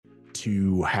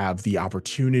to have the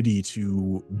opportunity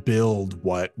to build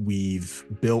what we've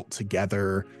built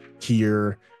together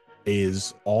here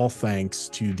is all thanks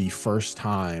to the first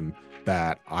time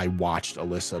that I watched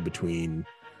Alyssa between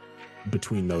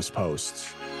those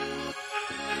posts.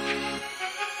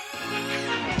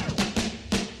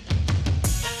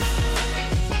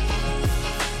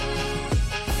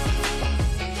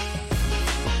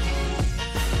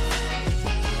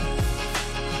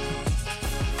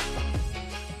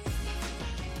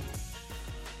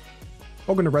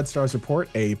 Welcome to Red Stars Report,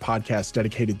 a podcast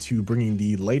dedicated to bringing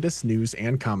the latest news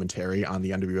and commentary on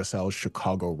the NWSL's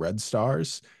Chicago Red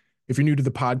Stars. If you're new to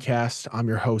the podcast, I'm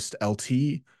your host,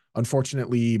 LT.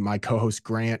 Unfortunately, my co-host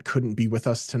Grant couldn't be with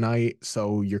us tonight,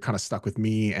 so you're kind of stuck with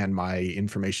me and my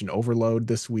information overload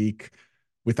this week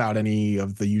without any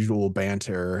of the usual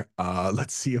banter.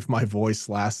 Let's see if my voice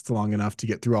lasts long enough to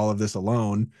get through all of this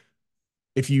alone.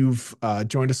 If you've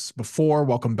joined us before,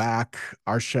 welcome back.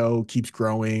 Our show keeps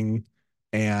growing,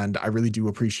 and I really do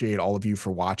appreciate all of you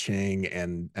for watching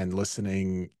and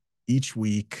listening each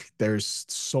week. There's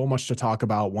so much to talk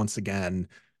about. Once again,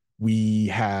 we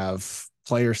have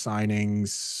player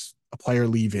signings, a player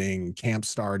leaving, camp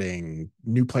starting,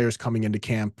 new players coming into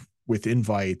camp with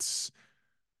invites.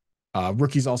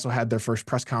 Rookies also had their first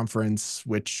press conference,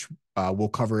 which we'll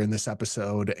cover in this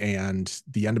episode, and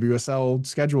the NWSL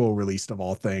schedule released of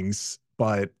all things.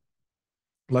 But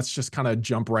let's just kind of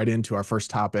jump right into our first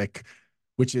topic,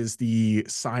 which is the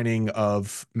signing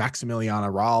of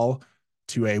Maximiliana Rahl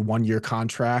to a one-year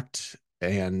contract.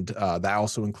 And that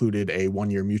also included a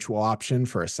one-year mutual option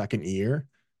for a second year.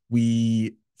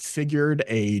 We figured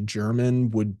a German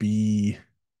would be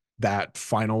that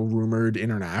final rumored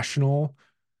international,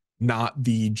 not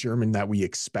the German that we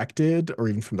expected, or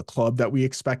even from the club that we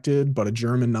expected, but a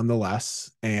German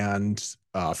nonetheless. And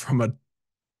from a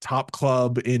top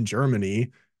club in Germany,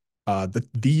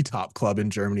 the top club in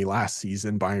Germany last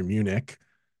season, Bayern Munich.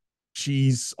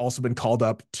 She's also been called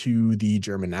up to the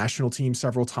German national team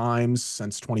several times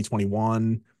since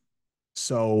 2021.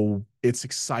 So it's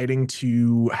exciting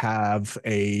to have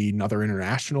another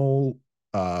international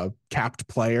capped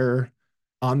player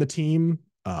on the team.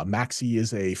 Maxi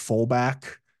is a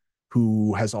fullback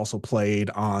who has also played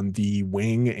on the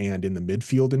wing and in the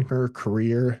midfield in her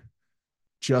career.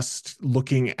 Just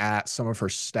looking at some of her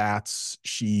stats,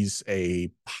 she's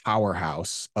a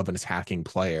powerhouse of an attacking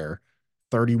player.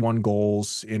 31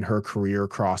 goals in her career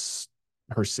across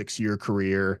her 6-year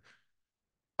career.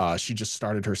 She just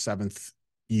started her 7th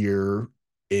year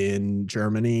in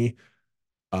Germany.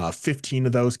 15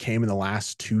 of those came in the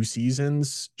last 2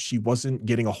 seasons. She wasn't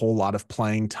getting a whole lot of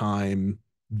playing time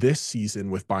this season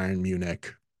with Bayern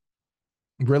Munich.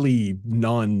 Really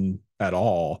none at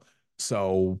all.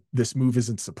 So this move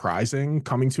isn't surprising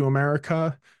coming to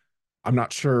America. I'm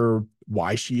not sure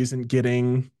why she isn't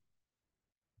getting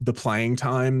the playing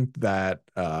time that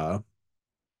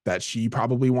she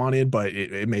probably wanted, but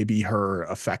it may be her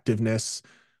effectiveness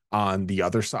on the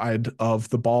other side of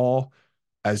the ball.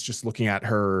 As just looking at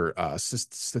her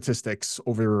statistics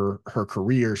over her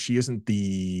career, she isn't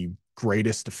the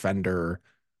greatest defender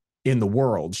in the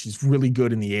world. She's really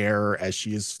good in the air, as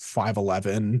she is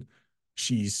 5'11".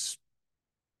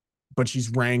 But she's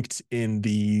ranked in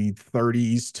the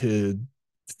 30s to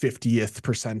 50th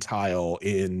percentile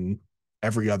in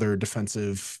every other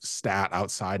defensive stat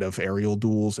outside of aerial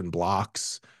duels and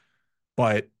blocks.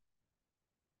 But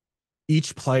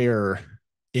each player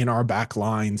in our back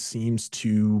line seems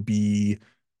to be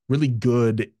really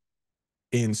good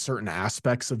in certain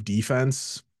aspects of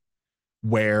defense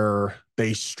where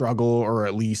they struggle, or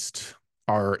at least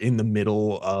are in the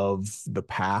middle of the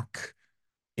pack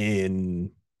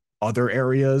in other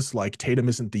areas. Like Tatum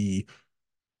isn't the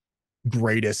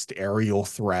greatest aerial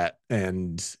threat,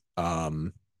 and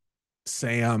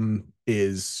Sam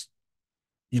is,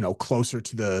 closer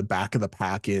to the back of the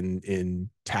pack in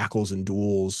tackles and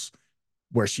duels,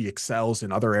 where she excels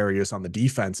in other areas on the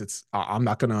defense. I'm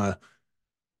not gonna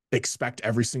expect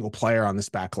every single player on this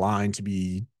back line to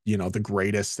be, the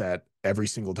greatest at every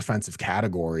single defensive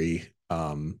category.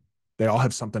 They all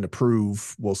have something to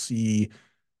prove. We'll see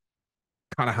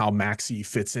kind of how Maxi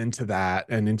fits into that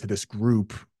and into this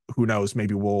group. Who knows?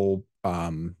 Maybe we'll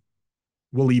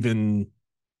even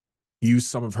use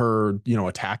some of her,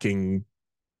 attacking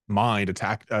mind,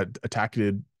 attack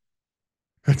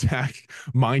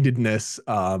mindedness,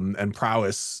 and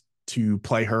prowess to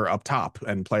play her up top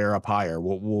and play her up higher.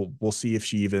 We'll see if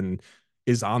she even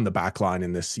is on the back line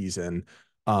in this season.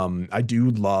 I do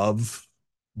love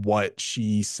what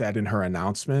she said in her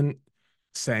announcement,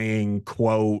 saying,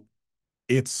 quote,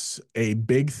 It's a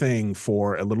big thing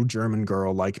for a little German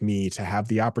girl like me to have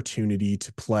the opportunity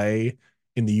to play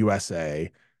in the USA.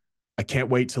 I can't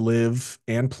wait to live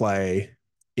and play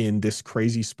in this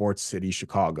crazy sports city,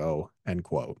 Chicago, end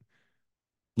quote.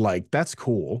 Like, that's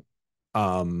cool.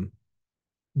 Um,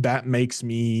 that makes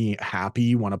me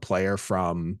happy when a player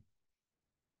from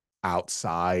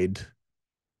outside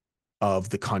of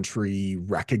the country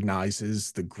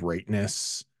recognizes the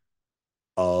greatness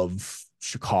of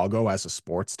Chicago as a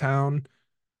sports town.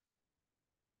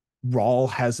 Rawl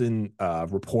hasn't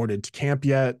reported to camp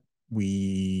yet.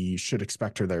 We should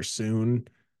expect her there soon.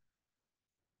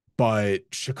 But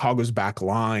Chicago's back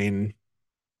line,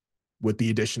 with the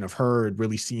addition of her, it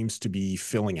really seems to be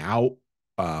filling out,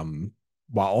 um,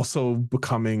 while also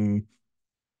becoming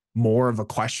more of a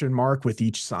question mark with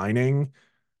each signing.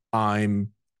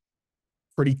 I'm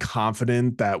pretty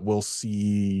confident that we'll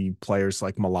see players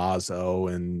like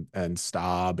Milazzo and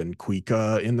Staub and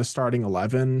Kuika in the starting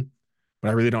 11, but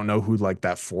I really don't know who like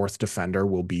that fourth defender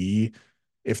will be.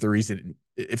 If there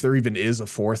even is a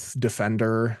fourth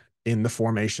defender in the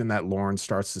formation that Lauren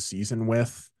starts the season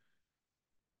with,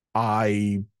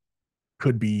 I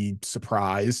could be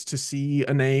surprised to see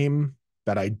a name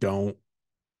that I don't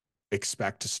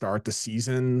expect to start the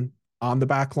season on the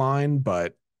back line,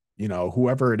 but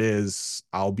whoever it is,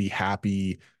 I'll be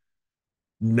happy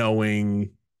knowing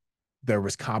there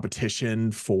was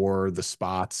competition for the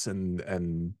spots,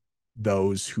 and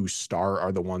those who start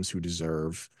are the ones who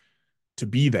deserve to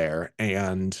be there.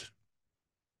 And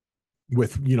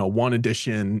with one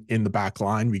addition in the back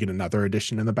line, we get another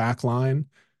addition in the back line.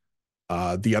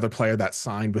 The other player that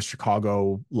signed with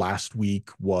Chicago last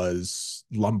week was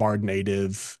Lombard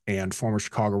native and former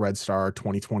Chicago Red Star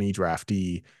 2020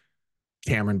 draftee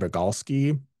Cameron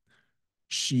Bagalski.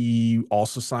 She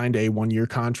also signed a 1 year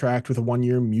contract with a 1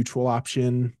 year mutual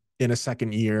option in a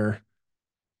second year.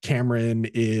 Cameron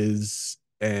is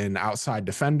an outside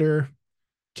defender,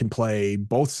 can play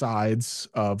both sides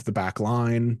of the back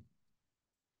line.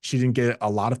 She didn't get a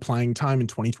lot of playing time in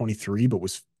 2023, but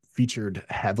was featured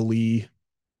heavily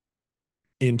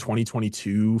in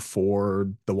 2022 for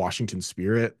the Washington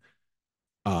Spirit.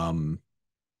 Um,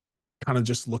 Kind of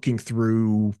just looking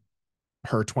through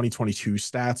her 2022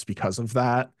 stats because of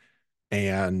that.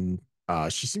 And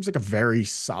she seems like a very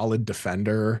solid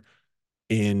defender.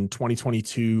 In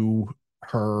 2022,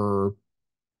 her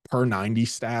per 90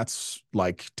 stats,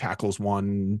 like tackle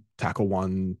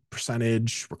one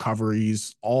percentage,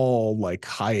 recoveries, all like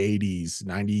high 80s,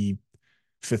 95th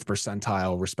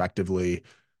percentile, respectively,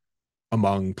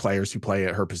 among players who play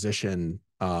at her position.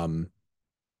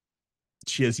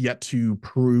 She has yet to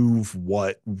prove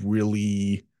what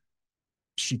really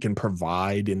she can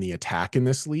provide in the attack in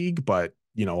this league, but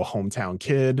a hometown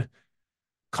kid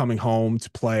coming home to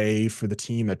play for the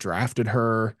team that drafted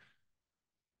her,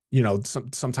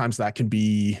 sometimes that can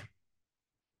be,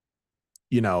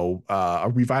 a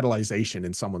revitalization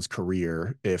in someone's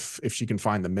career if she can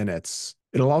find the minutes.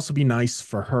 It'll also be nice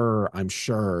for her, I'm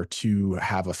sure, to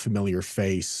have a familiar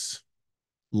face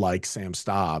like Sam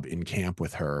Staub in camp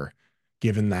with her,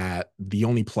 given that the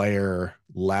only player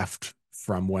left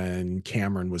from when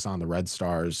Cameron was on the Red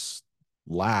Stars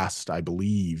last, I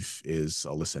believe, is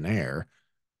Alyssa Naeher.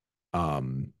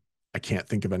 I can't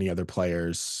think of any other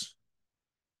players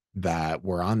that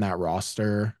were on that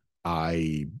roster.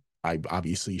 I I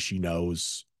obviously she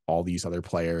knows all these other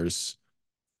players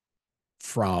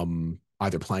from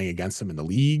either playing against them in the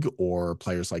league or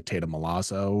players like Tatum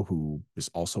Milazzo, who is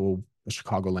also a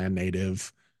Chicagoland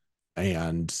native.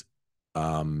 And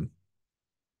um,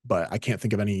 but I can't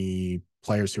think of any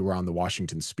players who were on the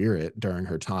Washington Spirit during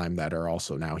her time that are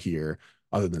also now here,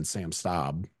 other than Sam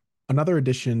Staub. Another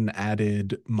addition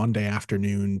added Monday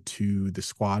afternoon to the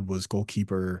squad was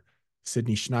goalkeeper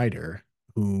Sydney Schneider,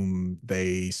 whom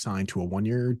they signed to a 1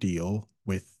 year deal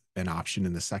with an option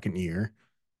in the second year.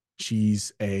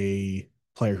 She's a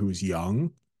player who's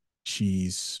young.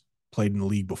 She's played in the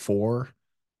league before.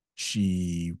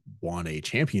 She won a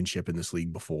championship in this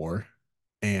league before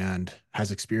and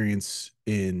has experience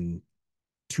in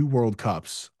two World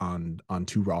Cups on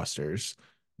two rosters,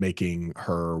 making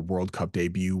her World Cup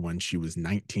debut when she was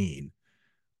 19,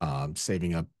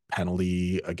 saving a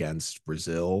penalty against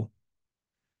Brazil.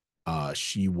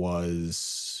 She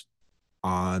was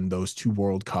on those two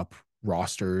World Cup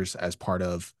rosters as part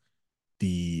of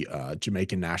the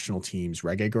Jamaican national team's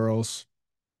Reggae Girls.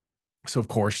 So, of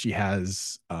course, she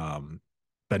has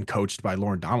been coached by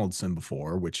Lauren Donaldson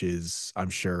before, which is, I'm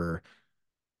sure,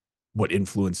 what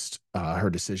influenced her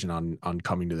decision on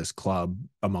coming to this club,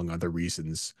 among other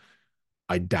reasons.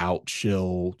 I doubt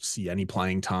she'll see any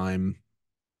playing time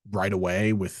right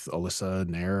away with Alyssa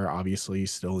Naeher obviously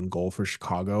still in goal for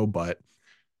Chicago, but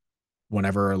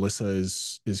whenever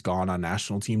Alyssa is gone on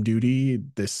national team duty,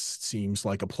 this seems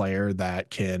like a player that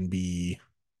can be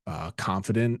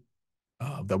confident,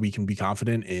 that we can be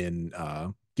confident in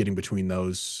getting between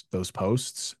those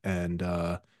posts, and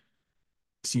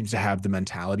seems to have the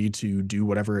mentality to do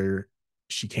whatever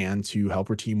she can to help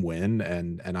her team win,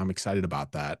 and I'm excited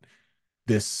about that.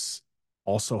 This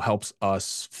also helps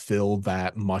us fill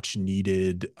that much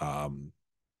needed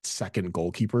second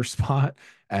goalkeeper spot,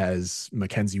 as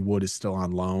Mackenzie Wood is still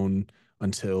on loan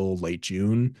until late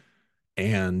June.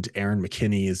 And Aaron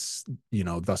McKinney is,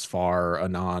 thus far a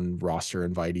non-roster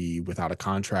invitee without a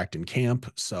contract in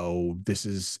camp. So this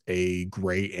is a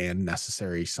great and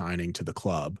necessary signing to the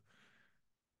club.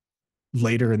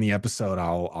 Later in the episode,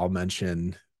 I'll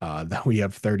mention that we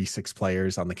have 36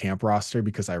 players on the camp roster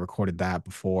because I recorded that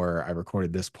before I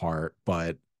recorded this part.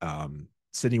 But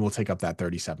Sydney will take up that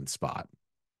 37th spot.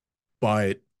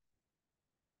 But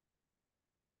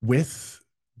with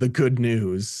the good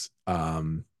news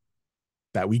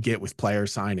that we get with player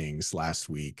signings last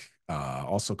week,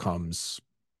 also comes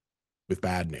with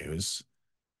bad news.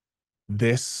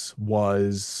 This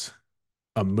was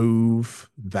a move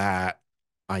that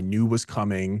I knew was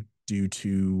coming due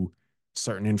to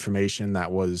certain information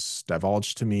that was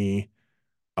divulged to me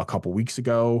a couple weeks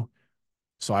ago.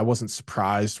 So I wasn't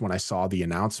surprised when I saw the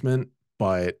announcement,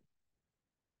 but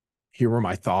here were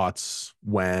my thoughts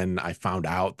when I found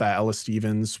out that Ella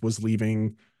Stevens was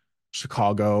leaving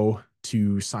Chicago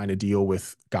to sign a deal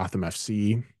with Gotham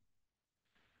FC.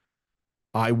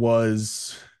 I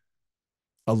was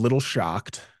a little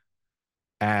shocked,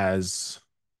 as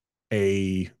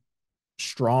a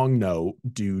strong note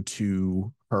due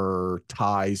to her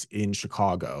ties in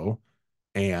Chicago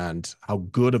and how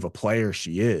good of a player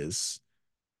she is,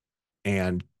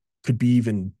 and could be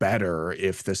even better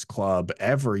if this club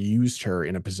ever used her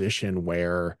in a position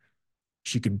where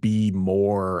she could be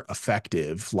more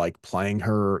effective, like playing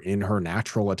her in her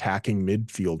natural attacking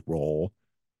midfield role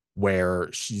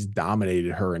where she's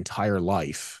dominated her entire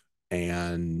life.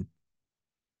 And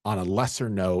on a lesser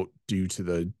note, due to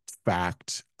the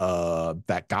fact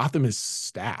that Gotham is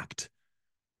stacked,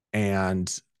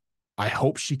 and I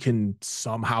hope she can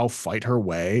somehow fight her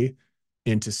way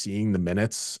into seeing the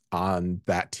minutes on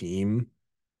that team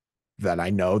that I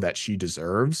know that she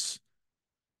deserves.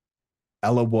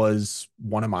 Ella was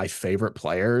one of my favorite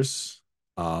players.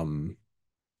 Um,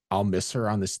 I'll miss her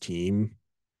on this team,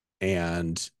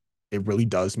 and it really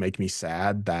does make me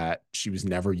sad that she was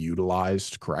never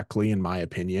utilized correctly, in my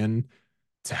opinion,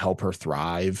 to help her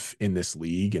thrive in this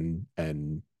league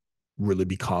and really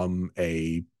become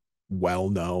a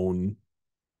well-known,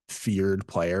 feared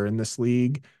player in this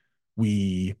league.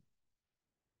 We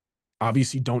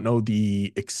obviously don't know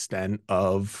the extent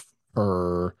of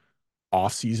her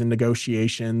off-season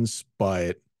negotiations,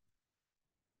 but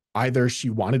either she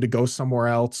wanted to go somewhere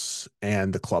else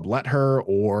and the club let her,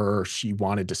 or she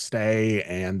wanted to stay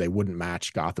and they wouldn't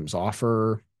match Gotham's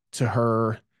offer to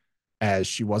her, as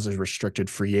she was a restricted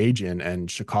free agent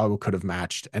and Chicago could have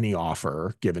matched any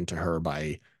offer given to her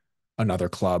by another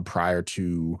club prior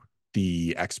to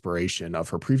the expiration of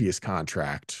her previous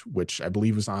contract, which I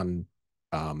believe was on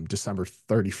December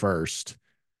 31st.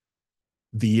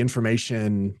 The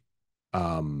information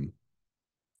um,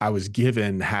 I was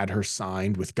given had her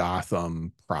signed with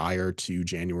Gotham prior to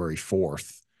January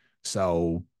 4th.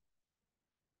 So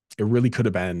it really could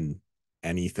have been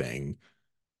anything.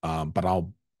 But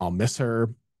I'll miss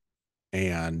her,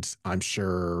 and I'm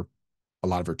sure a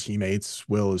lot of her teammates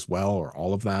will as well, or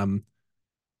all of them.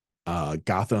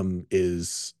 Gotham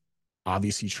is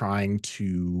obviously trying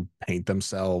to paint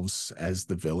themselves as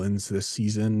the villains this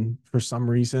season for some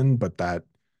reason, but that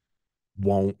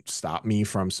won't stop me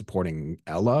from supporting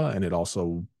Ella, and it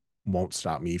also won't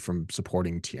stop me from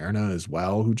supporting Tierna as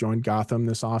well, who joined Gotham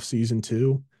this offseason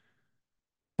too.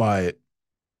 But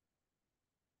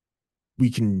we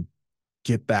can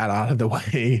get that out of the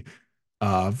way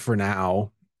for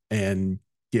now and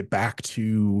get back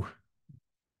to,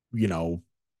 you know,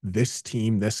 this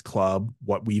team, this club,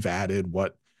 what we've added,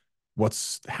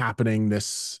 what's happening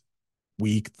this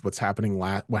week, what happened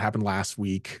last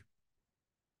week.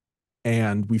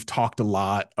 And we've talked a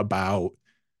lot about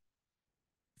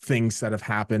things that have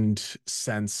happened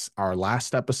since our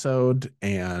last episode,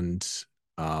 and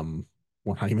um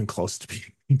we're not even close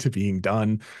to being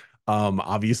done.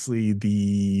 Obviously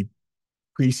the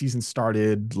preseason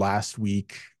started last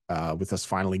week, with us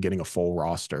finally getting a full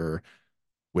roster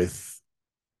with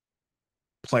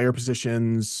player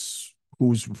positions,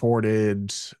 who's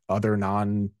reported, other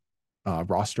non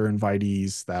roster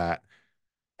invitees that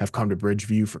have come to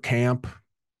Bridgeview for camp.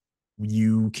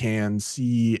 You can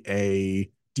see a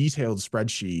detailed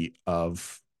spreadsheet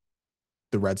of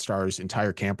the Red Stars'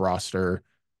 entire camp roster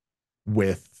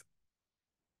with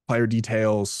player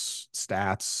details,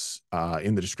 stats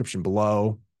in the description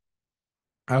below.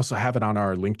 I also have it on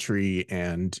our link tree,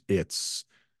 and it's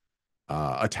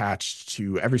attached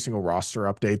to every single roster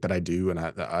update that I do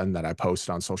and that I post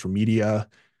on social media.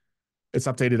 It's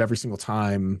updated every single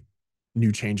time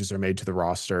new changes are made to the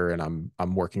roster, and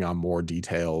I'm working on more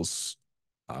details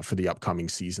for the upcoming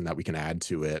season that we can add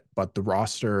to it. But the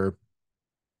roster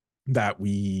that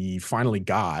we finally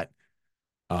got,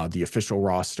 the official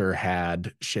roster,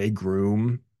 had Shea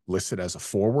Groom listed as a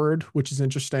forward, which is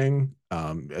interesting,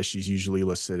 as she's usually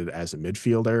listed as a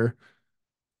midfielder.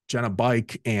 Jenna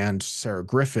Bike and Sarah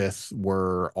Griffith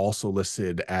were also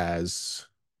listed as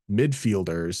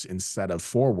midfielders instead of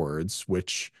forwards,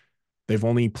 which they've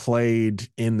only played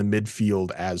in the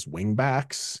midfield as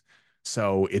wingbacks.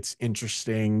 So it's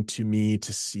interesting to me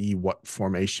to see what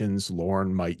formations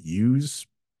Lauren might use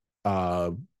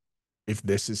uh, if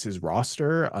this is his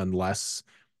roster, unless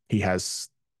he has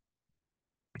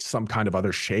some kind of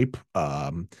other shape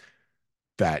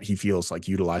that he feels like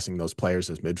utilizing those players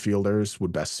as midfielders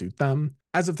would best suit them.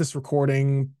 As of this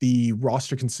recording, the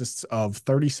roster consists of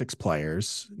 36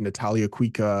 players. Natalia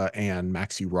Kuika and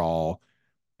Maxi Rawl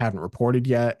haven't reported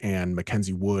yet, and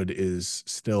Mackenzie Wood is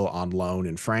still on loan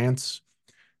in France.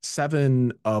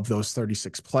 7 of those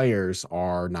 36 players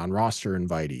are non-roster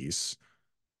invitees.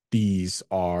 These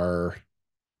are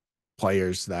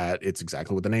players that it's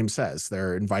exactly what the name says.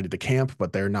 They're invited to camp,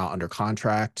 but they're not under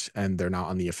contract and they're not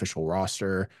on the official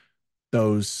roster.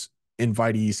 Those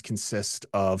invitees consist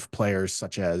of players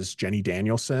such as Jenny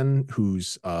Danielson,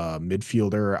 who's a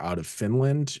midfielder out of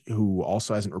Finland, who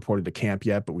also hasn't reported to camp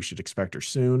yet, but we should expect her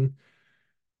soon.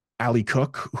 Ali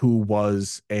Cook, who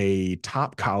was a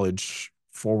top college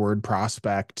forward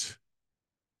prospect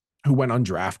who went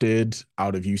undrafted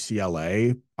out of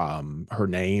UCLA. Her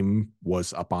name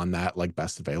was up on that like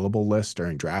best available list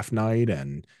during draft night,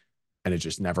 and it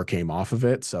just never came off of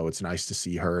it. So it's nice to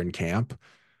see her in camp.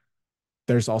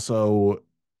 There's also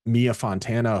Mia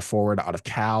Fontana, a forward out of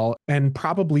Cal, and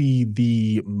probably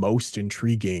the most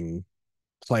intriguing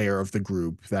player of the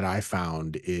group that I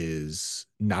found is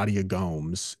Nadia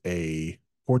Gomes, a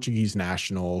Portuguese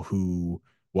national who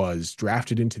was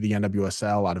drafted into the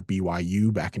NWSL out of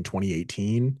BYU back in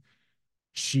 2018.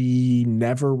 She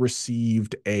never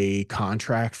received a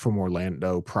contract from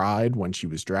Orlando Pride when she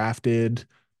was drafted.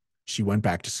 She went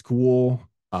back to school.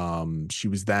 She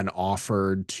was then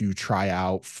offered to try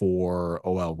out for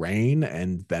OL Reign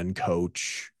and then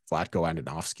coach Vlatko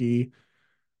Andonovski,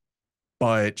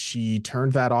 but she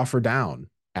turned that offer down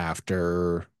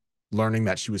after learning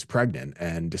that she was pregnant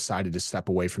and decided to step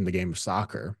away from the game of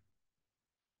soccer.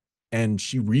 And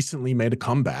she recently made a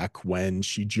comeback when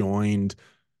she joined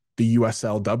the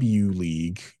USLW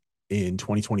League in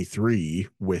 2023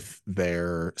 with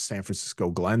their San Francisco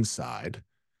Glen side.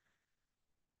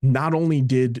 Not only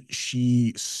did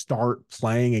she start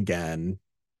playing again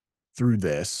through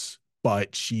this,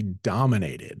 but she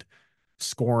dominated,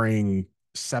 scoring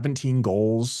 17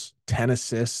 goals, 10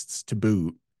 assists to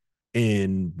boot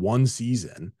in one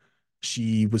season.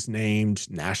 She was named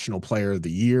National Player of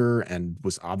the Year and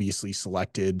was obviously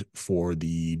selected for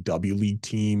the W League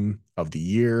Team of the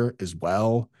Year as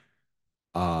well.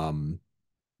 Um,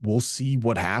 we'll see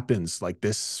what happens. Like,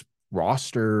 this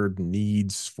roster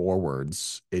needs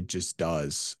forwards. It just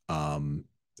does.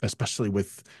 Especially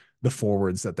with the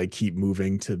forwards that they keep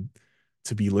moving to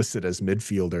be listed as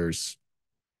midfielders.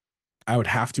 I would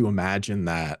have to imagine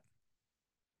that,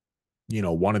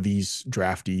 one of these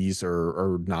draftees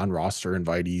or non-roster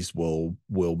invitees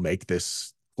will make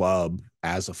this club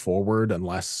as a forward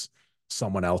unless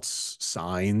someone else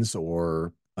signs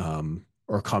or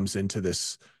comes into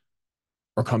this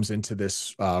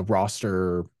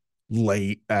roster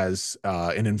late as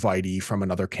an invitee from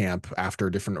another camp after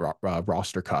different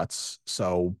roster cuts.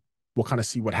 So we'll kind of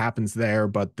see what happens there.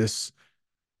 But this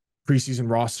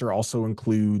preseason roster also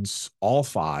includes all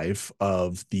 5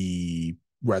 of the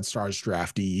Red Stars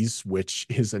draftees, which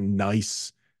is a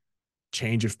nice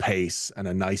change of pace and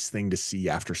a nice thing to see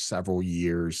after several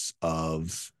years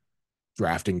of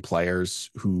drafting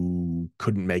players who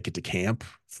couldn't make it to camp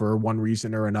for one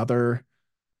reason or another.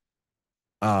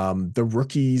 The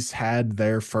rookies had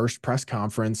their first press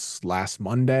conference last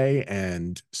Monday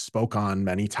and spoke on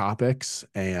many topics.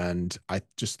 And I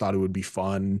just thought it would be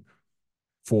fun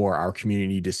for our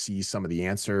community to see some of the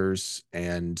answers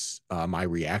and my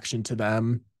reaction to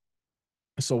them.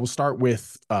 So we'll start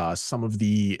with some of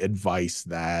the advice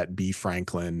that B.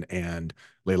 Franklin and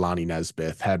Leilani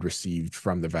Nesbitt had received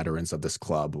from the veterans of this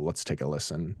club. Let's take a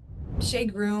listen. Shea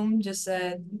Groom just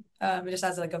said, just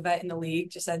as like a vet in the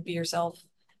league, just said, be yourself.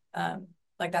 Um,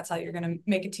 like that's how you're going to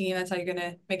make a team. That's how you're going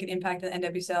to make an impact in the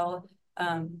NWSL.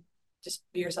 Just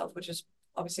be yourself, which is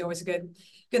obviously always a good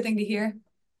thing to hear.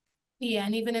 Yeah,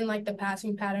 and even in like the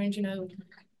passing patterns,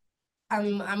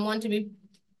 I'm one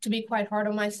to be quite hard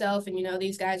on myself, and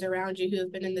these guys around you who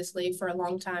have been in this league for a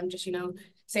long time, just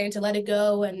saying to let it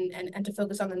go and to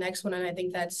focus on the next one. And I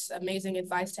think that's amazing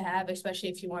advice to have, especially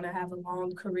if you want to have a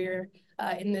long career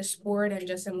in this sport and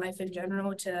just in life in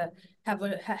general, to have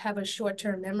a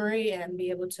short-term memory and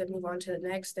be able to move on to the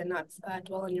next and not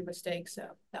dwell on your mistakes. So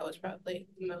that was probably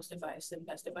the most advice and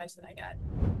best advice that I got.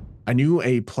 I knew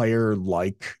a player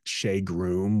like Shea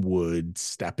Groom would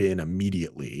step in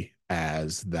immediately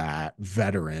as that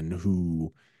veteran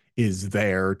who is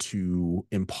there to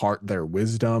impart their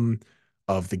wisdom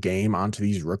of the game onto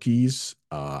these rookies.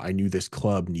 I knew this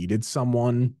club needed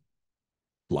someone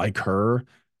like her.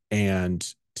 And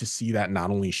to see that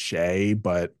not only Shea,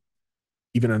 but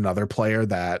even another player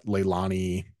that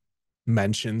Leilani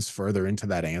mentions further into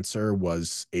that answer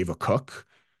was Ava Cook.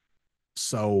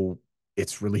 So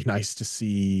it's really nice to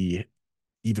see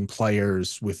even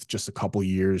players with just a couple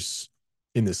years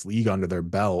in this league under their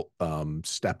belt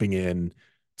stepping in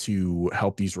to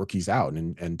help these rookies out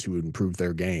and to improve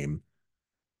their game.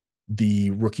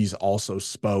 The rookies also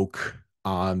spoke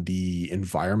on the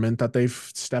environment that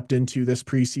they've stepped into this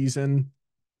preseason,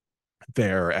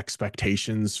 their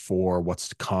expectations for what's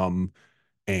to come,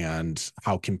 and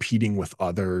how competing with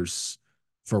others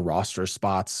for roster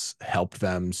spots help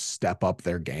them step up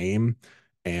their game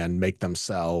and make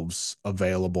themselves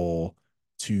available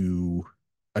to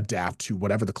adapt to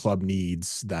whatever the club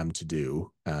needs them to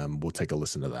do. We'll take a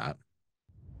listen to that.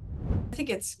 I think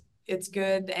it's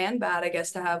good and bad, I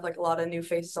guess, to have like a lot of new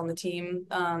faces on the team.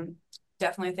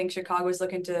 Definitely think Chicago is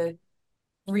looking to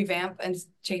revamp and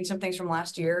change some things from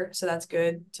last year, so that's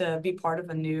good to be part of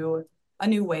a new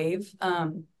wave.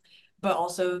 But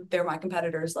also they're my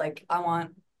competitors. Like I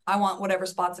want whatever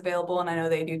spots available, and I know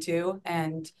they do too.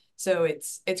 And so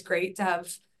it's great to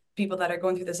have people that are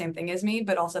going through the same thing as me.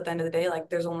 But also at the end of the day, like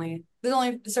there's only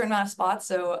a certain amount of spots,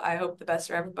 so I hope the best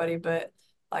for everybody. But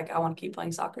like I want to keep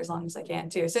playing soccer as long as I can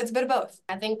too. So it's a bit of both.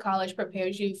 I think college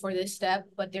prepares you for this step,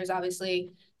 but there is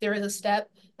a step.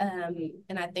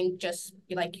 And I think just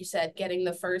like you said, getting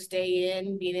the first day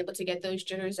in, being able to get those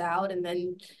jitters out, and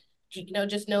then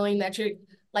just knowing that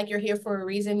you're here for a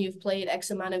reason. You've played X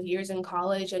amount of years in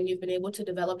college and you've been able to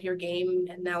develop your game.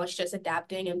 And now it's just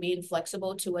adapting and being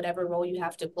flexible to whatever role you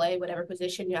have to play, whatever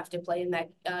position you have to play in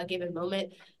that given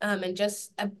moment. And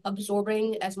just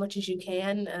absorbing as much as you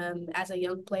can as a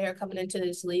young player coming into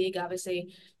this league.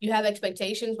 Obviously, you have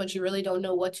expectations, but you really don't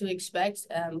know what to expect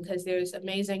because there's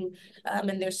amazing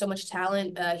and there's so much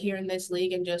talent here in this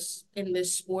league and just in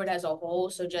this sport as a whole.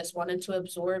 So just wanting to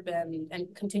absorb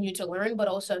and continue to learn, but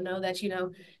also know that,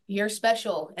 you're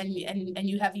special and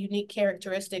you have unique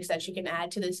characteristics that you can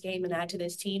add to this game and add to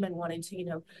this team, and wanting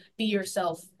to, be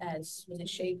yourself, as was it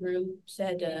Shea Groom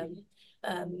said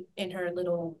in her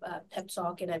little pep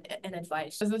talk and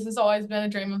advice. This has always been a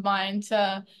dream of mine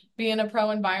to be in a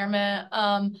pro environment.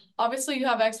 Obviously, you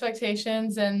have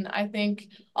expectations, and I think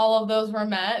all of those were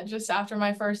met just after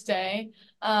my first day.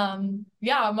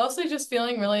 Yeah, mostly just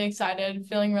feeling really excited,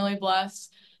 feeling really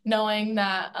blessed, knowing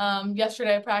that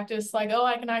yesterday I practiced like, oh,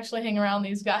 I can actually hang around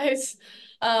these guys.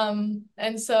 And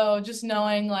so just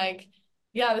knowing like,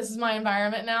 yeah, this is my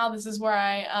environment now. This is where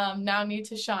I now need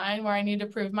to shine, where I need to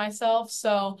prove myself.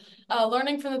 So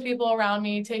learning from the people around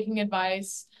me, taking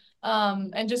advice,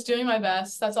 and just doing my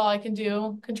best. That's all I can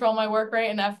do. Control my work rate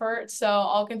and effort. So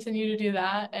I'll continue to do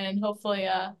that and hopefully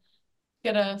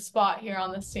get a spot here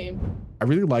on this team. I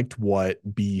really liked what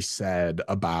B said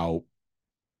about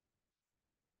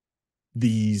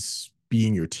these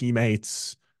being your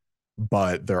teammates,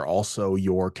 but they're also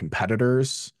your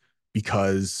competitors,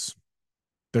 because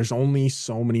there's only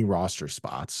so many roster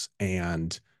spots,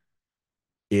 and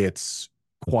it's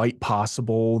quite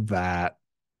possible that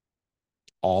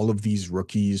all of these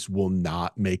rookies will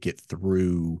not make it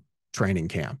through training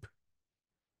camp.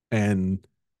 And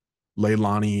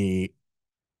Leilani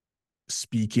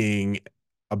speaking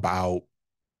about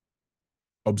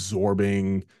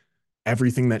absorbing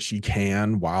everything that she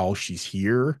can while she's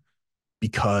here,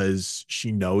 because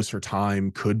she knows her time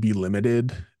could be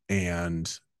limited.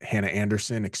 And Hannah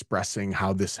Anderson expressing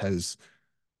how this has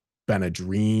been a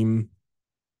dream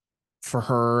for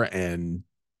her. And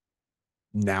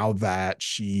now that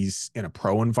she's in a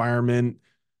pro environment,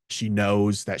 She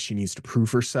knows that she needs to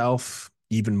prove herself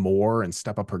even more and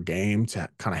step up her game to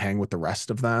kind of hang with the rest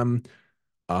of them.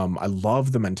 I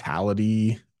love the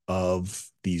mentality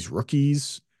of these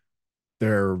rookies.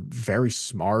 They're very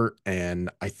smart, and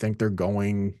I think they're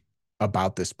going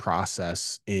about this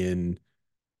process in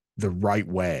the right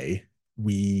way.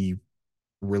 We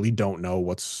really don't know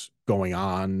what's going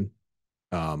on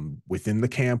within the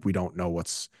camp. We don't know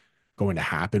what's going to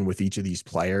happen with each of these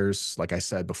players. Like I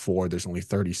said before, there's only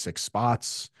 36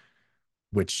 spots,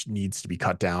 which needs to be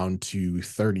cut down to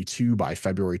 32 by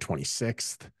February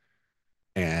 26th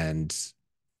and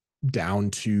down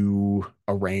to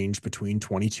a range between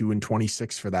 22 and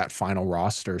 26 for that final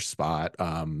roster spot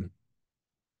on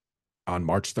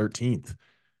March 13th.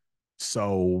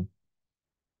 So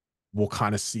we'll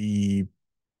kind of see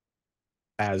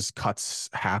as cuts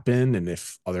happen and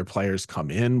if other players come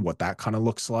in, what that kind of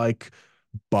looks like.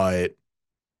 But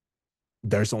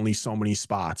there's only so many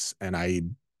spots, and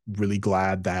I'm really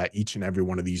glad that each and every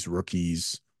one of these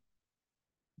rookies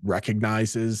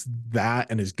recognizes that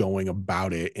and is going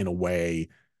about it in a way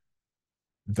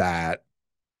that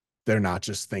they're not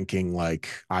just thinking like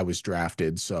I was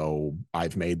drafted, so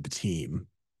I've made the team.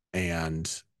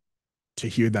 And to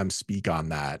hear them speak on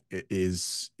that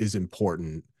is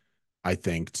important, I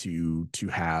think, to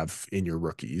have in your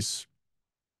rookies.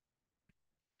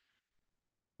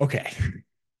 Okay.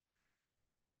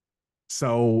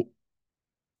 So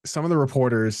some of the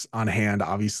reporters on hand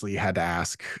obviously had to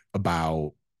ask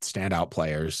about standout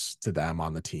players to them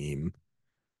on the team.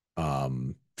 A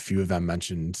few of them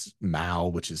mentioned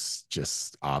Mal, which is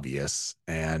just obvious.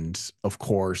 And of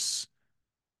course,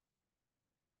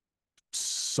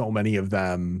 so many of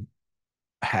them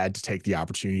had to take the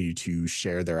opportunity to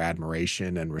share their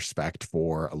admiration and respect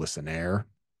for Alyssa Naeher.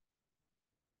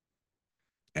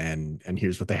 And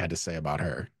here's what they had to say about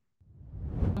her.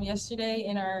 Yesterday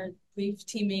in our brief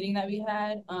team meeting that we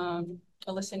had,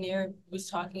 Alyssa Naeher was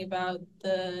talking about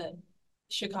the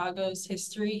Chicago's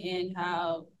history and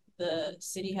how the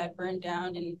city had burned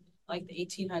down in like the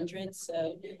 1800s.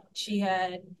 So she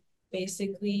had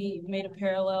basically made a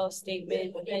parallel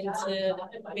statement into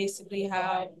basically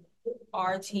how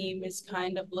our team is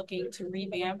kind of looking to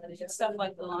revamp stuff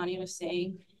like Lonnie was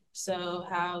saying. So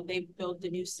how they built the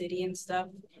new city and stuff,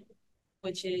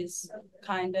 which is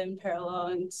kind of in parallel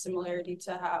and similarity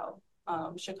to how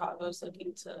Chicago's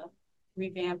looking to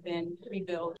revamp and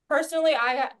rebuild. Personally,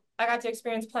 I got to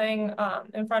experience playing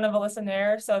in front of Alyssa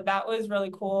Naeher, so that was really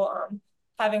cool.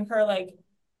 Having her like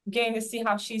getting to see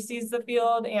how she sees the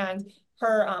field and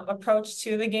her approach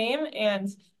to the game, and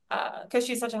because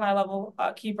she's such a high level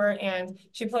keeper and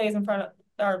she plays in front of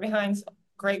or behind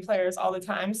great players all the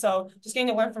time. So just getting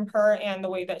to learn from her and the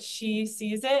way that she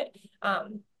sees it,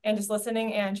 and just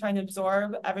listening and trying to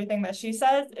absorb everything that she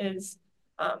says is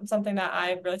something that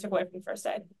I really took away from the first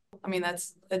day. I mean,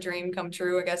 that's a dream come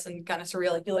true, I guess, and kind of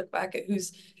surreal. Like you look back at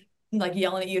who's like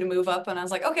yelling at you to move up, and I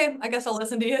was like, okay, I guess I'll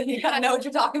listen to you. You kind of know what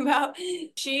you're talking about.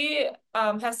 She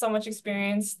has so much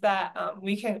experience that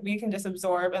we can just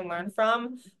absorb and learn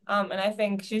from, and I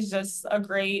think she's just a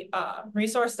great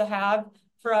resource to have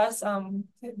for us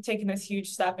taking this huge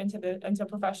step into a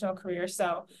professional career.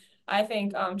 So I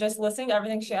think just listening to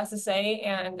everything she has to say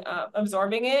and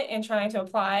absorbing it and trying to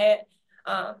apply it.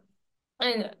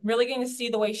 And really getting to see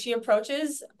the way she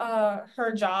approaches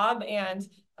her job and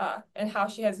how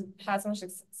she has had so much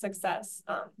success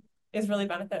is really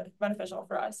beneficial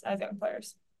for us as young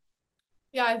players.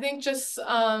 Yeah, I think just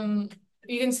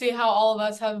you can see how all of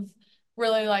us have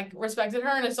really like respected her,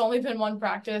 and it's only been one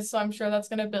practice, so I'm sure that's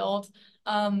going to build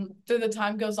through the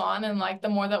time goes on and like the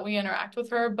more that we interact with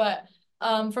her. But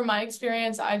from my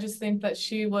experience, I just think that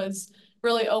she was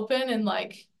really open and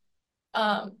like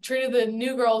treated the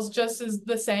new girls just as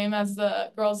the same as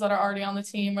the girls that are already on the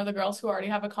team or the girls who already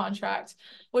have a contract,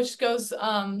 which goes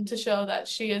to show that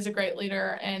she is a great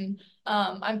leader. And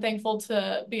I'm thankful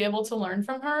to be able to learn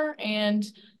from her and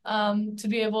to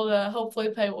be able to hopefully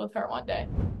play with her one day.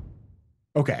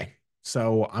 Okay,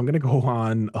 so I'm going to go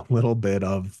on a little bit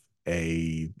of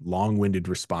a long-winded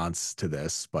response to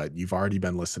this, but you've already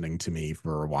been listening to me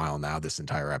for a while now, this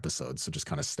entire episode, so just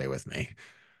kind of stay with me.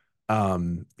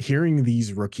 Hearing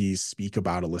these rookies speak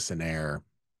about Alyssa Naeher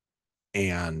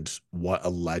and what a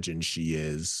legend she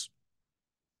is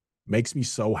makes me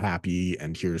so happy,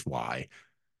 and here's why.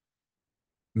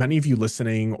 Many of you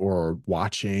listening or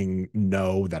watching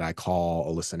know that I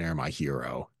call Alyssa Naeher my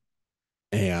hero,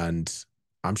 and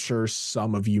I'm sure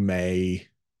some of you may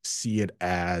see it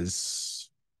as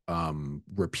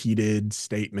repeated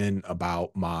statement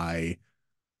about my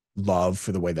love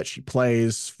for the way that she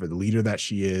plays, for the leader that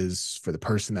she is, for the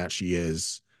person that she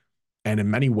is. And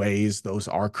in many ways, those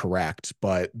are correct.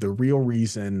 But the real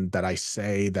reason that I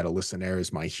say that Alyssa Naeher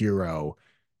is my hero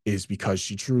is because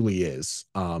she truly is.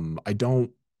 I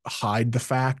don't hide the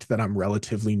fact that I'm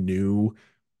relatively new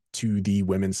to the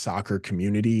women's soccer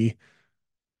community.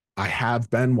 I have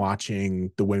been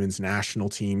watching the women's national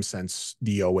team since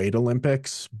the '08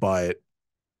 Olympics, but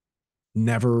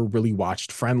never really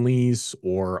watched friendlies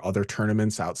or other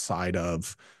tournaments outside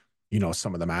of,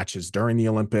 some of the matches during the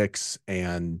Olympics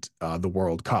and the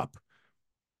World Cup.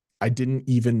 I didn't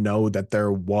even know that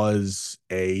there was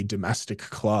a domestic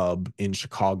club in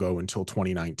Chicago until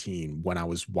 2019 when I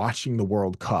was watching the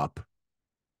World Cup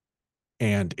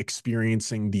and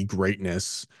experiencing the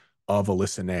greatness of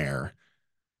Alyssa Naeher.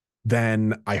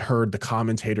 Then I heard the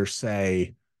commentator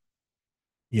say,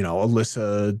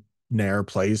 Alyssa Naeher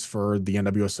plays for the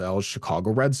NWSL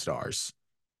Chicago Red Stars.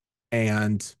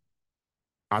 And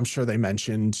I'm sure they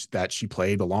mentioned that she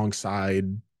played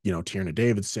alongside, Tierna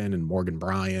Davidson and Morgan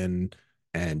Bryan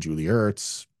and Julie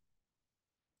Ertz.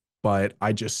 But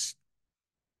I just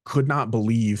could not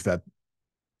believe that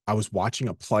I was watching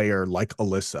a player like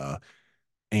Alyssa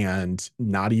and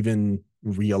not even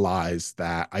realize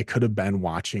that I could have been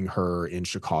watching her in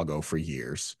Chicago for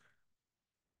years.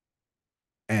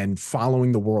 And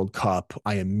following the World Cup,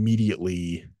 I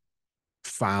immediately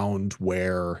found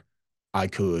where I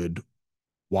could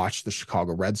watch the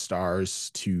Chicago Red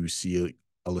Stars to see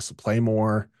Alyssa play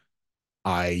more.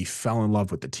 I fell in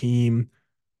love with the team.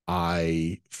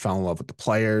 I fell in love with the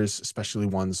players, especially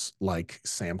ones like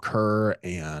Sam Kerr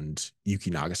and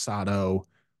Yuki Nagasato.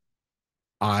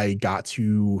 I got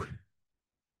to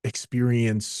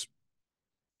experience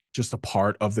just a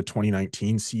part of the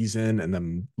 2019 season and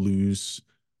then lose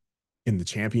in the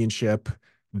championship.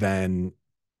 Then,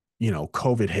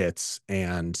 COVID hits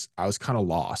and I was kind of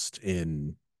lost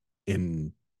in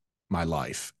my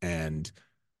life. And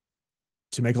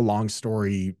to make a long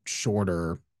story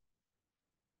shorter,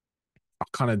 I'll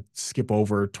kind of skip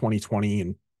over 2020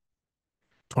 and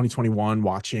 2021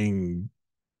 watching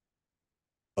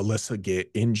Alyssa get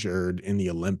injured in the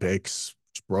Olympics,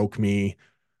 which broke me.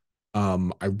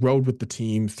 I rode with the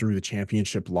team through the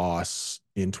championship loss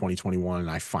in 2021, and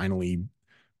I finally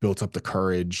built up the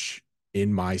courage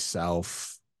in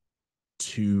myself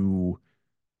to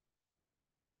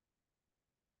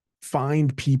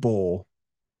find people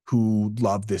who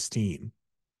love this team.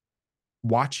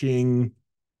 Watching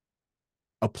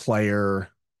a player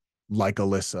like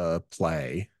Alyssa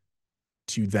play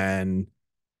to then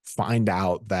find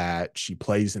out that she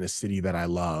plays in a city that I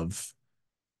love,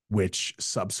 which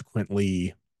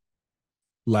subsequently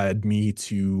led me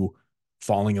to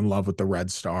falling in love with the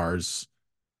Red Stars,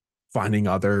 finding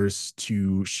others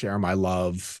to share my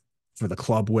love for the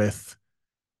club with,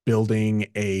 building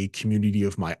a community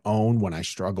of my own when I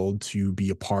struggled to be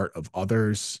a part of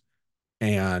others,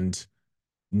 and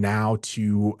now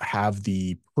to have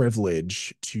the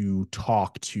privilege to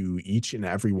talk to each and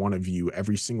every one of you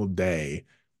every single day,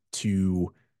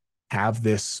 to have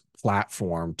this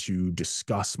platform to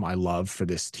discuss my love for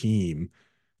this team,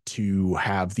 to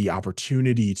have the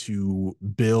opportunity to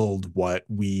build what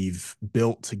we've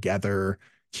built together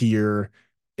here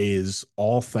is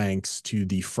all thanks to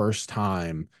the first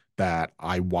time that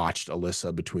I watched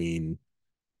Alyssa between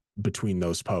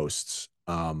those posts.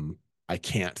 I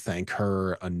can't thank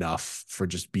her enough for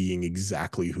just being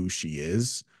exactly who she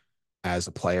is as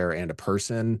a player and a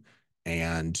person.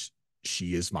 And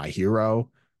she is my hero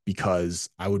because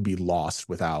I would be lost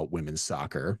without women's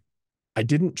soccer. I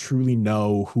didn't truly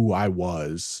know who I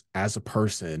was as a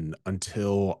person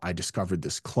until I discovered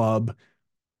this club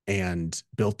and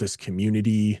built this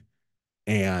community.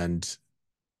 And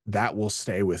that will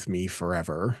stay with me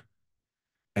forever.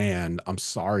 And I'm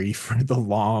sorry for the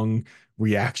long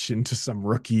reaction to some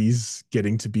rookies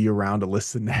getting to be around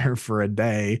Alyssa Naeher for a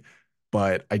day,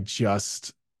 but I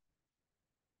just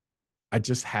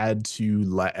had to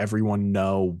let everyone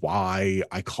know why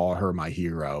I call her my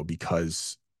hero,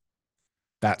 because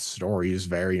that story is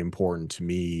very important to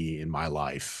me in my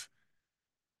life,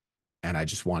 and I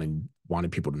just wanted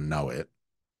people to know it.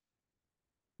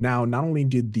 Now, not only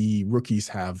did the rookies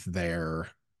have their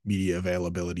media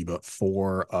availability, but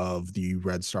four of the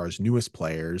Red Stars' newest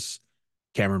players,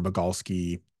 Cameron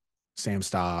Bogalski, Sam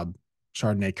Staub,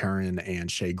 Chardonnay Curran,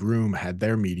 and Shea Groom, had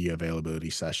their media availability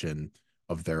session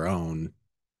of their own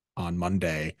on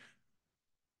Monday.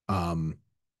 Um,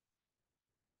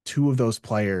 Two of those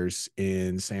players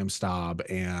in Sam Staub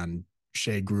and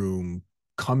Shea Groom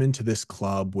come into this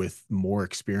club with more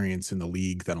experience in the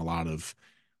league than a lot of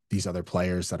these other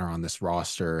players that are on this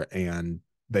roster. And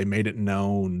they made it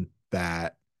known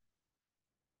that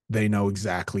they know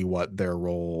exactly what their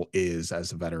role is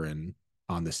as a veteran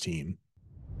on this team.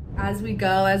 As we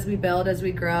go, as we build, as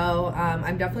we grow,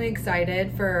 I'm definitely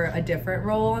excited for a different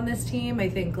role on this team. I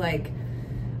think like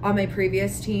on my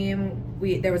previous team,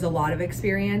 there was a lot of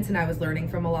experience and I was learning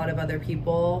from a lot of other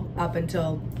people up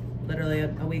until literally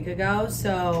a week ago.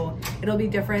 So it'll be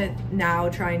different now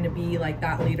trying to be like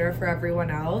that leader for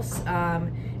everyone else.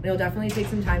 It'll definitely take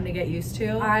some time to get used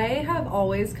to. I have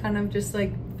always kind of just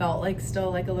like felt like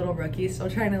still like a little rookie, still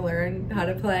trying to learn how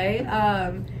to play.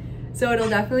 So it'll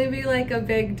definitely be like a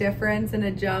big difference and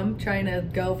a jump trying to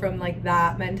go from like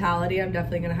that mentality. I'm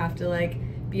definitely gonna have to like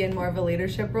be in more of a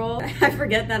leadership role. I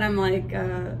forget that I'm like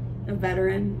a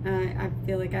veteran. I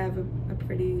feel like I have a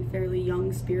pretty fairly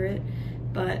young spirit,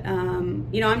 but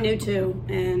you know, I'm new too,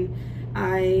 and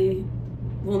I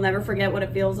will never forget what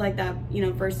it feels like that, you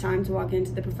know, first time to walk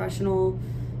into the professional,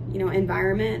 you know,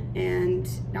 environment. And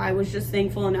I was just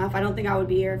thankful enough. I don't think I would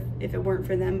be here if it weren't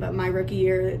for them, but my rookie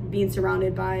year, being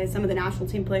surrounded by some of the national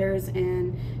team players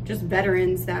and just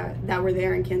veterans that were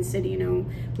there in Kansas City, you know,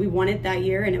 we won it that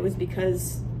year, and it was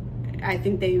because I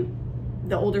think the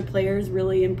older players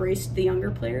really embraced the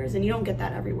younger players, and you don't get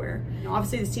that everywhere. You know,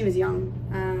 obviously this team is young.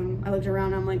 I looked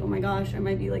around, I'm like, oh my gosh, I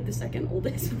might be like the second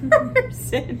oldest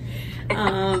person.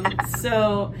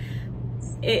 So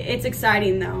it's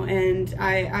exciting though, and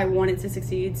I want it to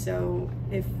succeed. So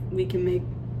if we can make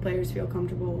players feel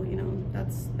comfortable, you know,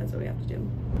 that's what we have to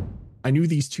do. I knew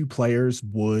these two players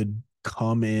would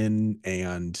come in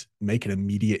and make an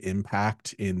immediate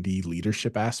impact in the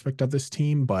leadership aspect of this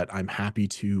team, but I'm happy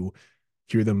to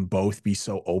hear them both be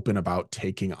so open about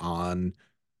taking on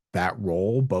that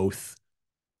role. Both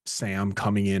Sam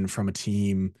coming in from a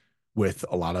team with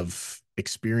a lot of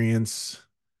experience,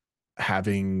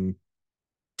 having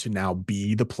to now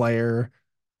be the player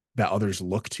that others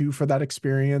look to for that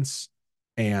experience,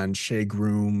 and Shea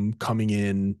Groom coming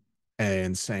in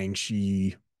and saying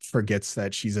she forgets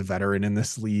that she's a veteran in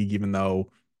this league, even though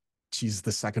she's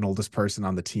the second oldest person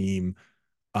on the team.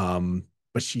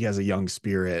 But she has a young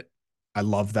spirit. I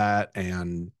love that.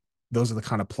 And those are the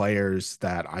kind of players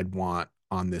that I'd want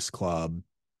on this club.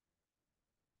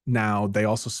 Now, they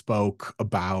also spoke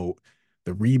about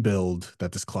the rebuild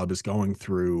that this club is going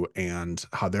through and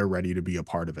how they're ready to be a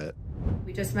part of it.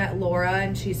 We just met Laura,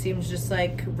 and she seems just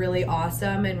like really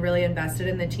awesome and really invested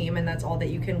in the team, and that's all that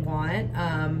you can want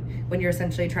when you're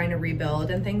essentially trying to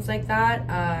rebuild and things like that.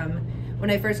 When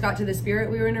I first got to the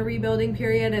Spirit, we were in a rebuilding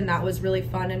period, and that was really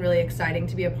fun and really exciting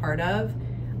to be a part of.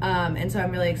 And so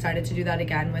I'm really excited to do that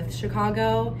again with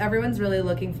Chicago. Everyone's really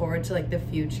looking forward to like the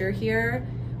future here,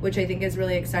 which I think is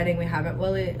really exciting. We haven't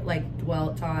really like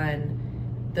dwelt on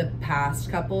the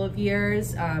past couple of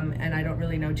years, and I don't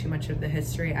really know too much of the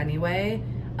history anyway,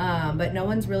 but no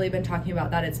one's really been talking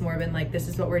about that. It's more been like, this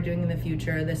is what we're doing in the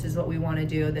future, this is what we want to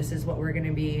do, this is what we're going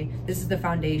to be, this is the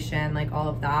foundation, like all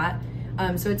of that.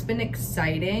 So it's been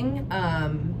exciting,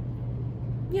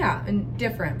 yeah, and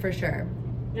different for sure.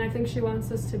 And I think she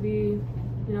wants us to be,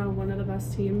 you know, one of the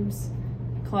best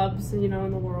clubs, you know,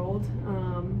 in the world,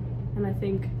 and I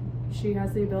think she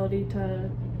has the ability to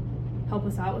help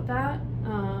us out with that,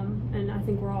 and I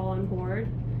think we're all on board.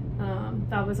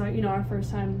 That was our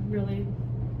first time really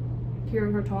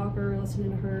hearing her talk or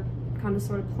listening to her kind of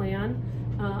sort of plan,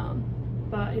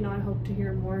 but I hope to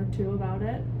hear more too about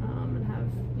it, and have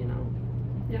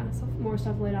more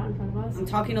stuff laid out in front of us. I'm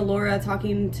talking to Laura,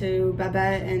 talking to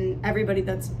Babette, and everybody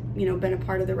that's been a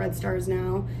part of the Red Stars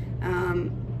now.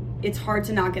 It's hard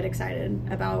to not get excited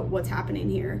about what's happening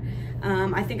here.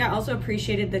 I think I also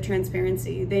appreciated the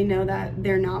transparency. They know that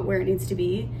they're not where it needs to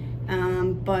be,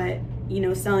 but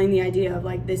selling the idea of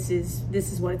like this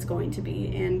is what it's going to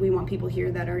be, and we want people here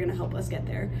that are going to help us get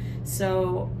there.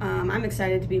 So I'm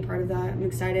excited to be a part of that. I'm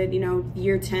excited,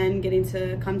 year 10, getting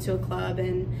to come to a club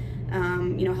and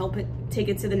help it take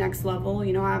it to the next level.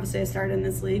 Obviously I started in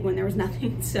this league when there was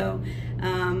nothing, so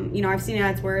I've seen it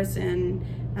at its worst, and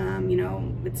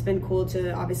it's been cool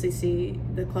to obviously see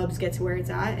the clubs get to where it's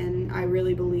at, and I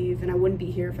really believe, and I wouldn't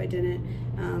be here if I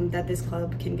didn't, that this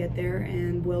club can get there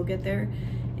and will get there.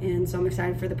 And so I'm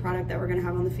excited for the product that we're going to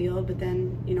have on the field, but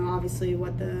then, obviously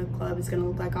what the club is going to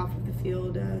look like off of the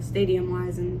field,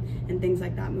 stadium-wise and things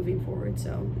like that moving forward.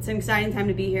 So it's an exciting time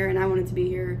to be here, and I wanted to be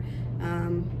here,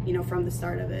 from the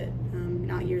start of it,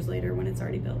 not years later when it's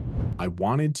already built. I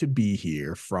wanted to be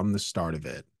here from the start of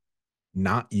it,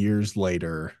 not years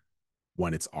later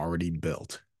when it's already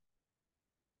built.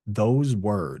 Those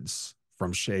words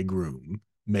from Shea Groom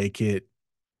make it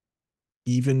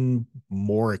even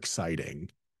more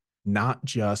exciting, not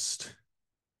just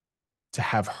to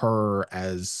have her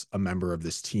as a member of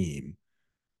this team,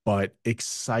 but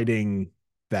exciting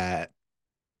that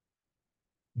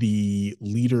the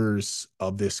leaders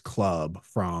of this club,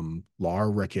 from Laura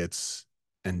Ricketts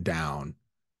and down,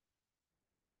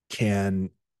 can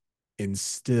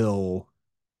instill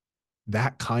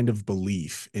that kind of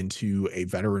belief into a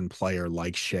veteran player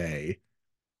like Shea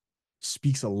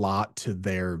speaks a lot to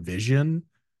their vision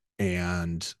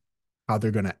and how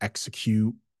they're going to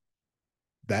execute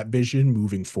that vision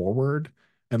moving forward.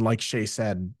 And like Shea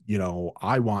said,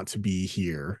 I want to be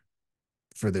here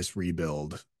for this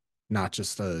rebuild, not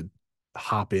just to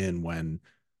hop in when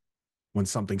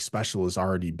something special is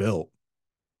already built.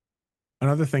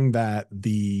 Another thing that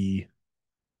the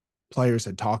players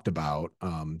had talked about,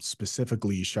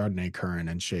 specifically Chardonnay Curran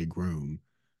and Shea Groom,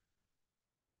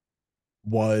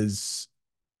 was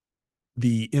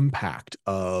the impact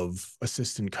of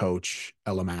assistant coach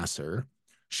Ella Masser.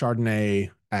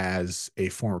 Chardonnay as a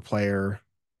former player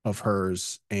of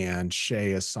hers, and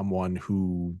Shea as someone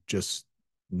who just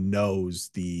knows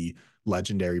the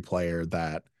legendary player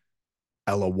that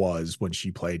Ella was when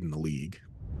she played in the league.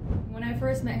 When I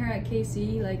first met her at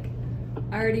KC,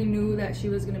 I already knew that she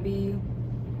was going to be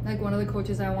one of the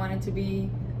coaches I wanted to be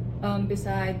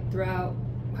beside throughout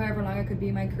however long I could be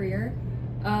in my career.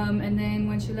 And then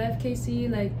when she left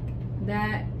KC,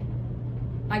 that,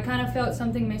 I kind of felt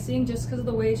something missing just because of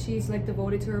the way she's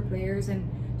devoted to her players, and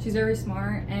she's very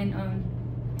smart. And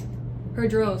her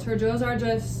drills are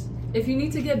just, if you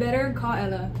need to get better, call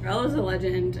Ella. Ella's a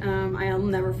legend. I'll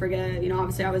never forget,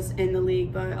 obviously I was in the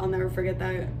league, but I'll never forget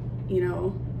that,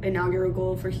 inaugural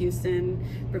goal for Houston,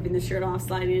 ripping the shirt off,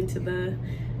 sliding into the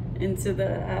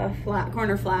flat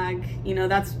corner flag.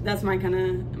 That's my kind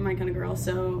of girl.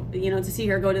 So to see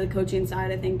her go to the coaching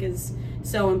side, I think is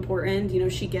so important.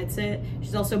 She gets it.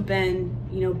 She's also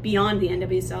been beyond the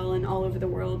NWSL and all over the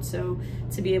world. So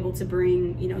to be able to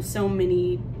bring so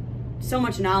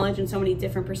much knowledge and so many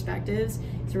different perspectives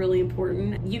is really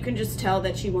important. You can just tell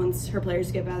that she wants her players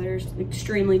to get better. She's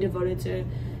extremely devoted to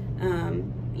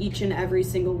each and every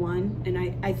single one. And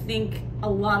I think a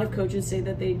lot of coaches say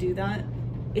that they do that.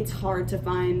 It's hard to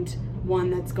find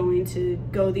one that's going to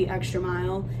go the extra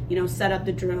mile, set up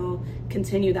the drill,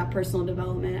 continue that personal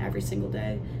development every single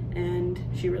day. And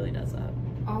she really does that.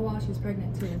 All while she's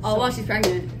pregnant too. While she's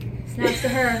pregnant. Snaps to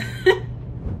her.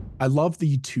 I love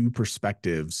the two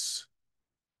perspectives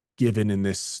given in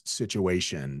this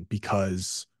situation,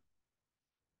 because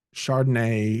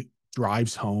Chardonnay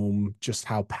drives home just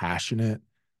how passionate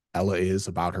Ella is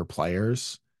about her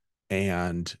players,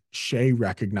 and Shea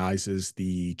recognizes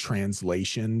the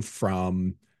translation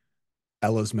from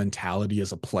Ella's mentality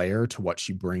as a player to what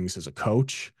she brings as a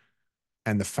coach,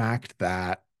 and the fact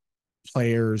that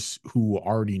players who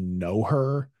already know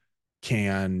her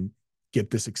can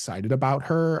get this excited about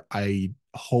her. I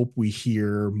hope we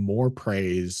hear more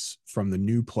praise from the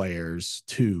new players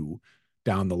too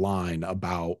down the line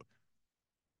about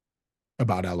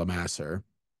Ella Masser.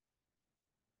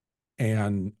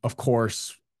 And of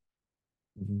course,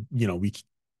 we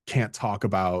can't talk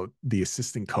about the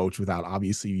assistant coach without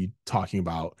obviously talking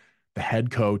about the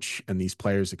head coach and these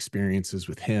players' experiences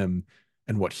with him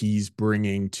and what he's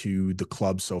bringing to the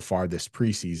club so far this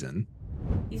preseason.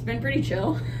 He's been pretty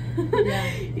chill. Yeah.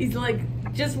 He's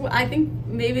I think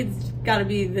maybe it's got to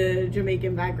be the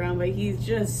Jamaican background, but he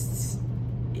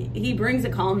brings a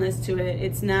calmness to it.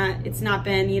 It's not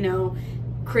been,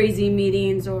 crazy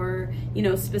meetings or,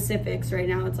 specifics right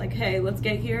now. It's hey, let's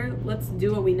get here, let's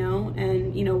do what we know,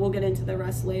 and, we'll get into the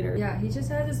rest later. Yeah, he just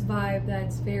has this vibe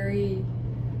that's very,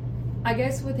 I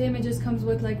guess with him it just comes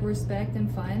with respect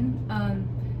and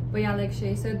fun. But yeah, like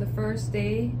Shea said, the first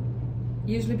day,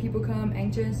 usually people come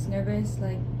anxious, nervous,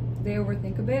 they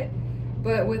overthink a bit.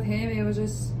 But with him, it was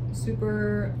just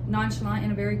super nonchalant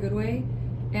in a very good way.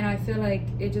 And I feel like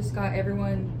it just got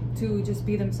everyone to just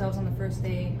be themselves on the first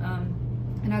day.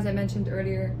 And as I mentioned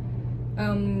earlier,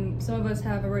 some of us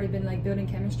have already been building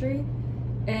chemistry.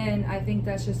 And I think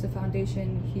that's just the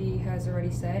foundation he has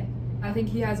already set. I think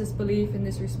he has this belief and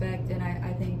this respect. And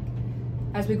I think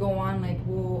as we go on,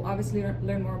 we'll obviously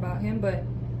learn more about him. But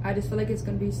I just feel like it's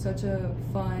going to be such a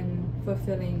fun,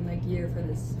 fulfilling year for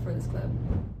this club.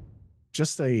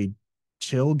 Just a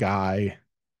chill guy,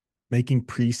 making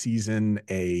preseason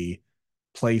a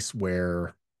place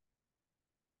where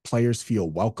players feel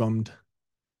welcomed,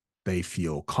 they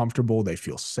feel comfortable, they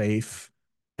feel safe,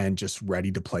 and just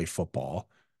ready to play football.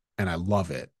 And I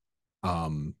love it.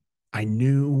 I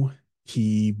knew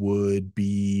he would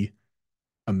be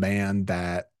a man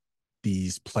that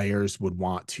these players would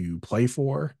want to play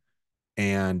for.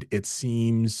 And it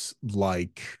seems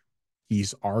like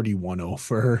he's already won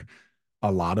over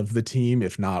a lot of the team,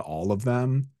 if not all of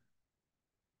them.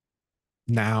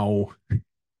 Now,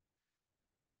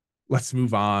 let's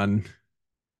move on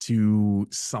to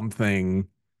something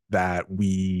that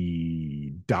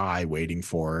we die waiting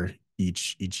for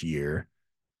each year.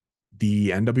 The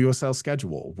NWSL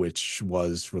schedule, which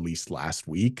was released last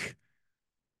week.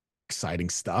 Exciting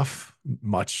stuff,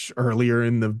 much earlier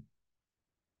in the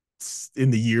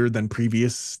year than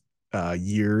previous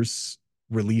years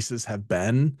releases have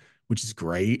been, which is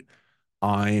great.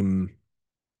 I'm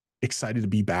excited to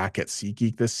be back at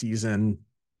SeatGeek this season.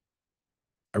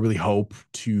 I really hope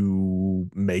to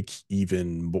make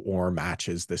even more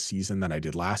matches this season than I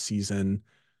did last season.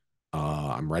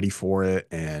 I'm ready for it,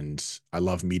 and I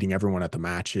love meeting everyone at the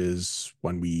matches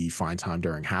when we find time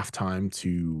during halftime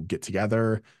to get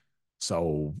together.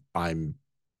 So I'm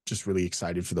just really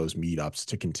excited for those meetups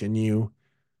to continue.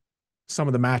 Some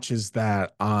of the matches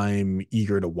that I'm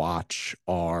eager to watch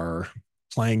are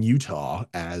playing Utah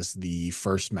as the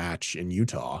first match in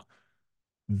Utah.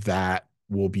 That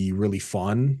will be really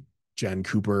fun. Jen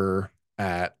Cooper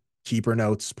at Keeper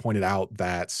Notes pointed out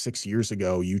that 6 years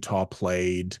ago, Utah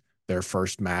played their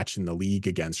first match in the league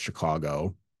against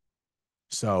Chicago.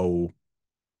 So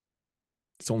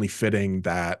it's only fitting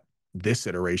that this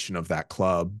iteration of that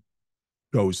club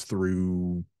goes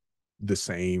through the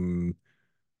same,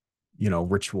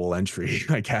 ritual entry,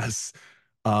 I guess.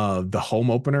 The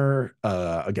home opener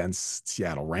against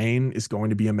Seattle Reign is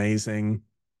going to be amazing.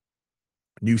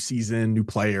 New season, new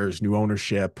players, new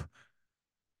ownership.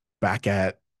 Back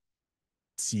at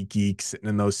SeatGeek, sitting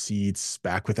in those seats,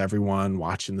 back with everyone,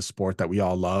 watching the sport that we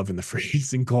all love in the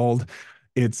freezing cold.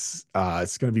 It's going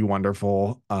to be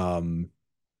wonderful. I'm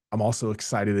also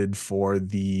excited for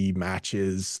the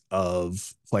matches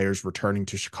of players returning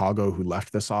to Chicago who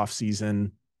left this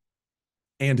offseason,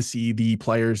 and to see the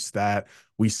players that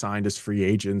we signed as free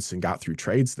agents and got through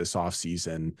trades this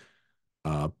offseason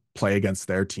play against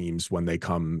their teams when they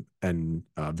come and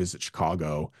visit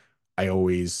Chicago. I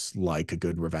always like a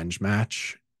good revenge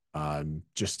match,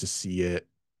 just to see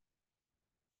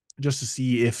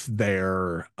if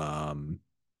they're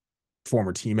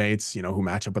former teammates, who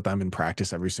match up with them in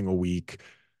practice every single week,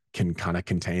 can kind of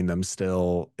contain them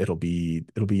still. It'll be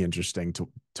interesting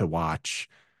to watch.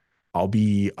 I'll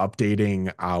be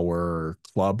updating our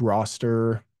club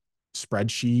roster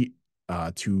spreadsheet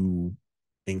to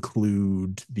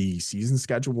include the season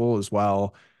schedule as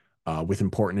well, with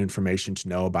important information to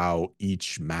know about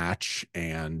each match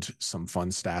and some fun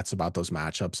stats about those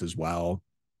matchups as well.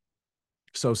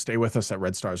 So stay with us at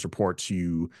Red Stars Report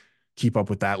to keep up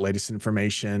with that latest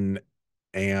information.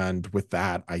 And with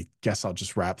that, I guess I'll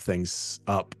just wrap things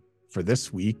up for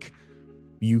this week.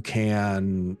 You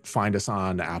can find us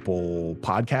on Apple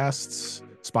Podcasts,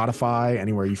 Spotify,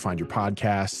 anywhere you find your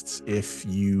podcasts. If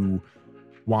you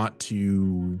want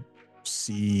to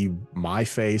see my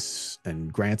face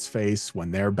and Grant's face when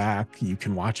they're back, you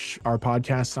can watch our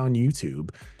podcast on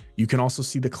YouTube. You can also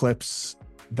see the clips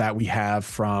that we have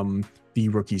from the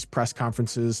rookies press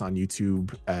conferences on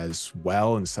YouTube as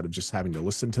well, instead of just having to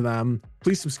listen to them.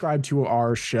 Please subscribe to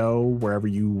our show wherever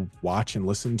you watch and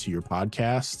listen to your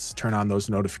podcasts. Turn on those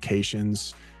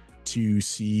notifications to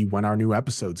see when our new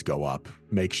episodes go up.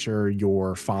 Make sure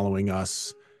you're following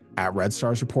us at Red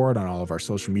Stars Report on all of our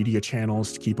social media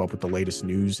channels to keep up with the latest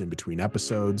news in between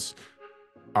episodes.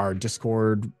 Our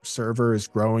Discord server is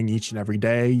growing each and every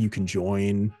day. You can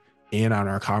join in on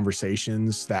our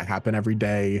conversations that happen every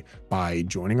day by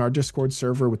joining our Discord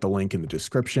server with the link in the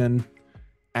description.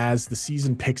 As the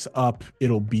season picks up,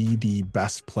 it'll be the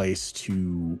best place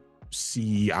to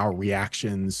see our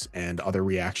reactions and other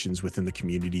reactions within the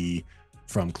community,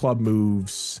 from club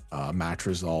moves, match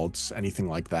results, anything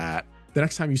like that. The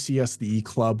next time you see us, the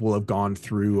club will have gone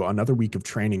through another week of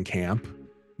training camp.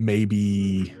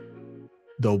 Maybe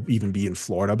they'll even be in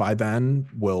Florida by then.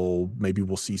 Maybe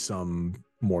we'll see some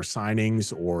more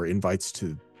signings or invites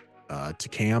to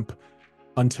camp.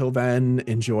 Until then,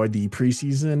 enjoy the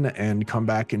preseason and come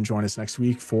back and join us next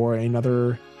week for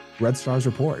another Red Stars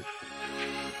Report.